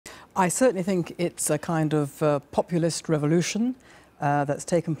I certainly think it's a kind of populist revolution that's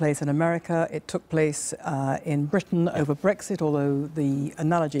taken place in America. It took place in Britain over Brexit, although the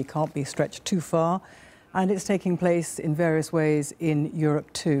analogy can't be stretched too far. And it's taking place in various ways in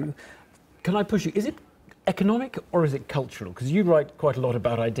Europe too. Can I push you? Is it economic or is it cultural? Because you write quite a lot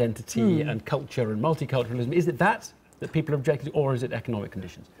about identity and culture and multiculturalism. Is it that people are objecting to, or is it economic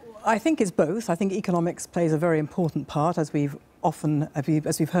conditions? I think it's both. I think economics plays a very important part, as we've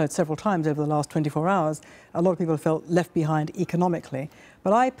heard several times over the last 24 hours. A lot of people have felt left behind economically.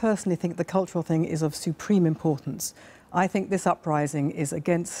 But I personally think the cultural thing is of supreme importance. I think this uprising is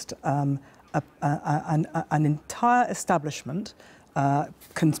against an entire establishment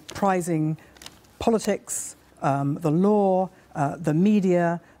comprising politics, the law, the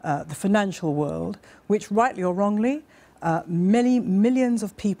media, the financial world, which, rightly or wrongly, many millions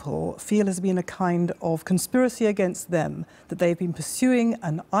of people feel has been a kind of conspiracy against them, that they've been pursuing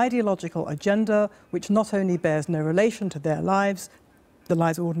an ideological agenda which not only bears no relation to their lives, the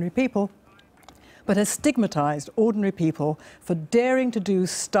lives of ordinary people, but has stigmatized ordinary people for daring to do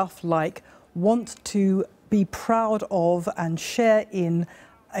stuff like want to be proud of and share in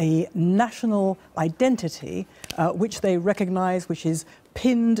a national identity which they recognize, which is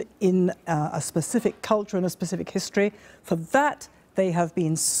pinned in a specific culture and a specific history. For that, they have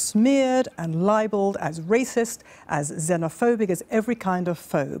been smeared and libeled as racist, as xenophobic, as every kind of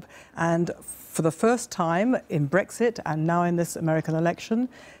phobe. And for the first time in Brexit and now in this American election,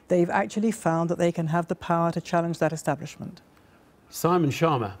 they've actually found that they can have the power to challenge that establishment. Simon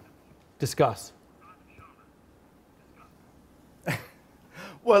Schama, discuss.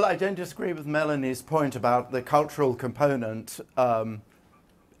 Well, I don't disagree with Melanie's point about the cultural component.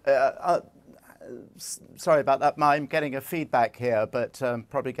 Sorry about that. I'm getting a feedback here, but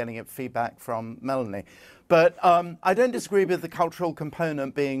probably getting a feedback from Melanie. But I don't disagree with the cultural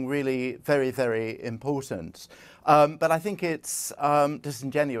component being really very, very important. But I think it's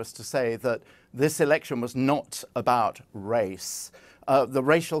disingenuous to say that this election was not about race. The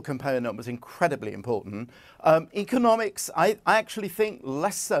racial component was incredibly important. Economics, I actually think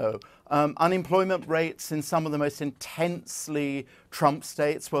less so. Unemployment rates in some of the most intensely Trump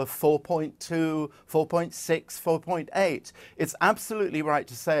states were 4.2, 4.6, 4.8. It's absolutely right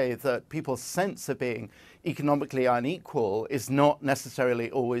to say that people's sense of being economically unequal is not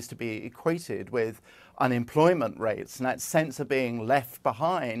necessarily always to be equated with unemployment rates, and that sense of being left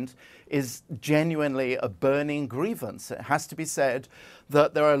behind is genuinely a burning grievance. It has to be said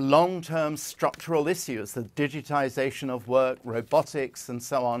that there are long-term structural issues, the digitization of work, robotics, and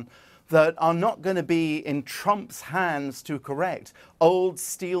so on, that are not going to be in Trump's hands to correct. Old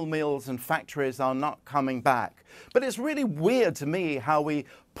steel mills and factories are not coming back. But it's really weird to me how we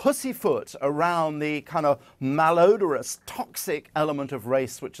pussyfoot around the kind of malodorous, toxic element of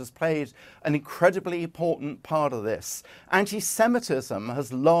race, which has played an incredibly important part of this. Anti-Semitism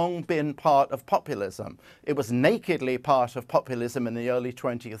has long been part of populism. It was nakedly part of populism in the early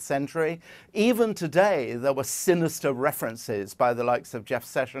 20th century. Even today, there were sinister references by the likes of Jeff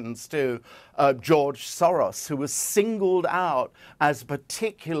Sessions to George Soros, who was singled out as a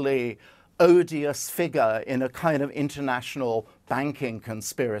particularly odious figure in a kind of international banking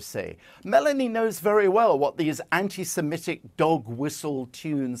conspiracy. Melanie knows very well what these anti-Semitic dog whistle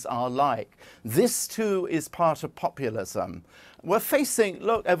tunes are like. This too is part of populism. We're facing,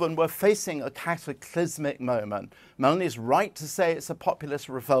 look, Evan, we're facing a cataclysmic moment. Melanie's right to say it's a populist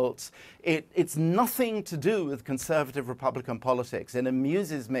revolt. It's nothing to do with conservative Republican politics. It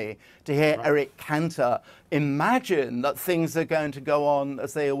amuses me to hear Eric Cantor imagine that things are going to go on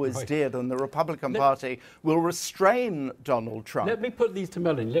as they always did, and the Republican Party will restrain Donald Trump. Let me put these to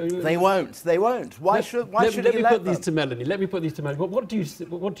Melanie. They won't. They won't. Why should he let them? Let me put these to Melanie. Let me put these to Melanie. What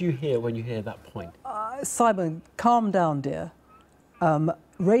do you hear when you hear that point? Simon, calm down, dear.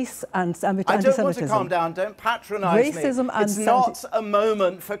 Race and anti-Semitism. I don't want to calm down. Don't patronise me. It's not a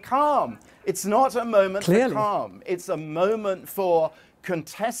moment for calm. It's not a moment for calm. It's a moment for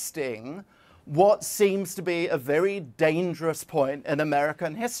contesting what seems to be a very dangerous point in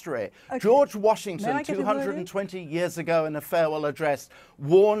American history. George Washington, 220 years ago in a farewell address,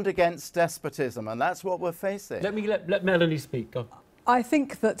 warned against despotism, and that's what we're facing. Let Melanie speak. Go. I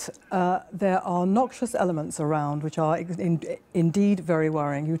think that there are noxious elements around which are indeed very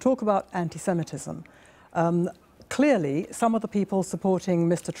worrying. You talk about anti-Semitism. Clearly, some of the people supporting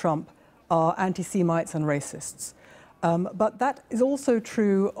Mr. Trump are anti-Semites and racists. But that is also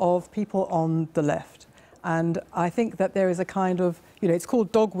true of people on the left. And I think that there is a kind of, it's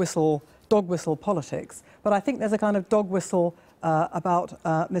called dog whistle politics, but I think there's a kind of dog whistle about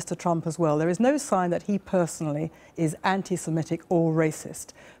Mr. Trump as well. There is no sign that he personally is anti-Semitic or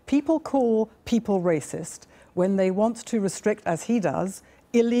racist. People call people racist when they want to restrict, as he does,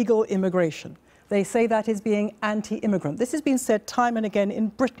 illegal immigration. They say that is being anti-immigrant. This has been said time and again in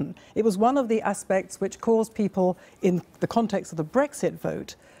Britain. It was one of the aspects which caused people, in the context of the Brexit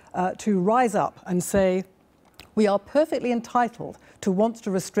vote, to rise up and say, we are perfectly entitled to want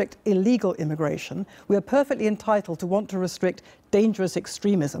to restrict illegal immigration. We are perfectly entitled to want to restrict dangerous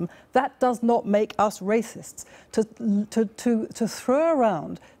extremism. That does not make us racists. To throw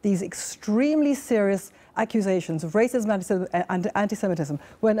around these extremely serious accusations of racism and anti-Semitism,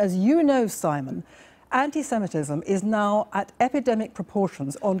 when, as you know, Simon, anti-Semitism is now at epidemic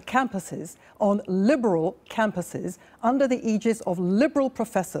proportions on campuses, on liberal campuses, under the aegis of liberal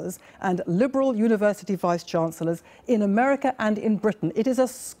professors and liberal university vice-chancellors in America and in Britain. It is a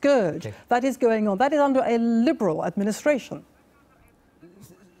scourge that is going on. That is under a liberal administration.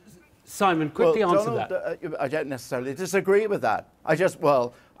 Simon, quickly answer that. I don't necessarily disagree with that. I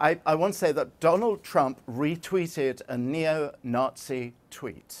want to say that Donald Trump retweeted a neo-Nazi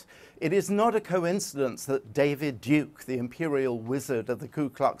tweet. It is not a coincidence that David Duke, the imperial wizard of the Ku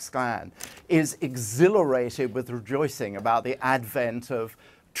Klux Klan, is exhilarated with rejoicing about the advent of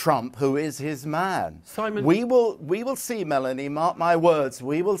Trump, who is his man. Simon, we will see, Melanie, mark my words,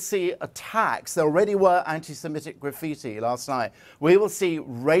 we will see attacks. There already were anti-Semitic graffiti last night. We will see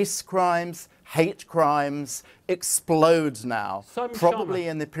race crimes, hate crimes explode now, Simon probably Schama.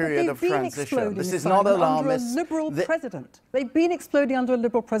 in the period of transition. This is not alarmist. Under a liberal president. They've been exploding under a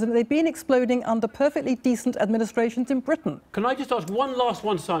liberal president. They've been exploding under perfectly decent administrations in Britain. Can I just ask one last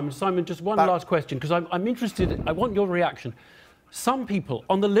one, Simon? Simon, just one last question, because I'm interested, I want your reaction. Some people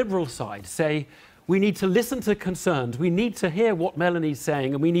on the liberal side say we need to listen to concerns, we need to hear what Melanie's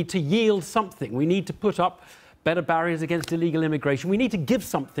saying, and we need to yield something. We need to put up better barriers against illegal immigration. We need to give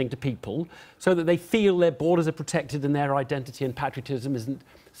something to people so that they feel their borders are protected and their identity and patriotism isn't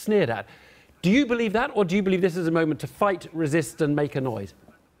sneered at. Do you believe that, or do you believe this is a moment to fight, resist, and make a noise?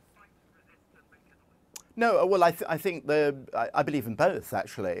 No, well, I believe in both,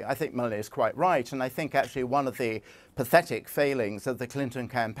 actually. I think Melanie is quite right, and I think actually one of the pathetic failings of the Clinton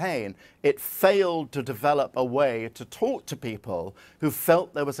campaign, it failed to develop a way to talk to people who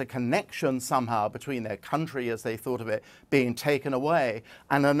felt there was a connection somehow between their country, as they thought of it, being taken away,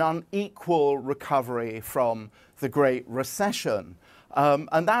 and an unequal recovery from the Great Recession.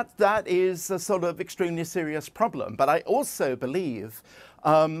 And that is a sort of extremely serious problem. But I also believe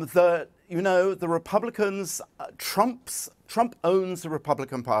that, you know, the Republicans, Trump owns the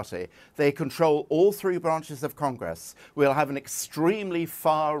Republican Party. They control all three branches of Congress. We'll have an extremely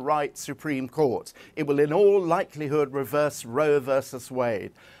far-right Supreme Court. It will in all likelihood reverse Roe versus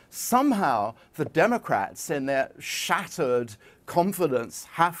Wade. Somehow the Democrats, in their shattered confidence,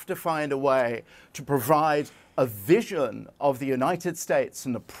 have to find a way to provide a vision of the United States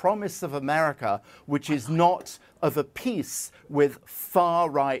and the promise of America, which is not of a piece with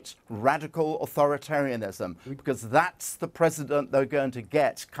far-right radical authoritarianism, because that's the president they're going to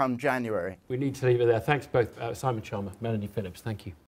get come January. We need to leave it there. Thanks both, Simon Schama, Melanie Phillips. Thank you.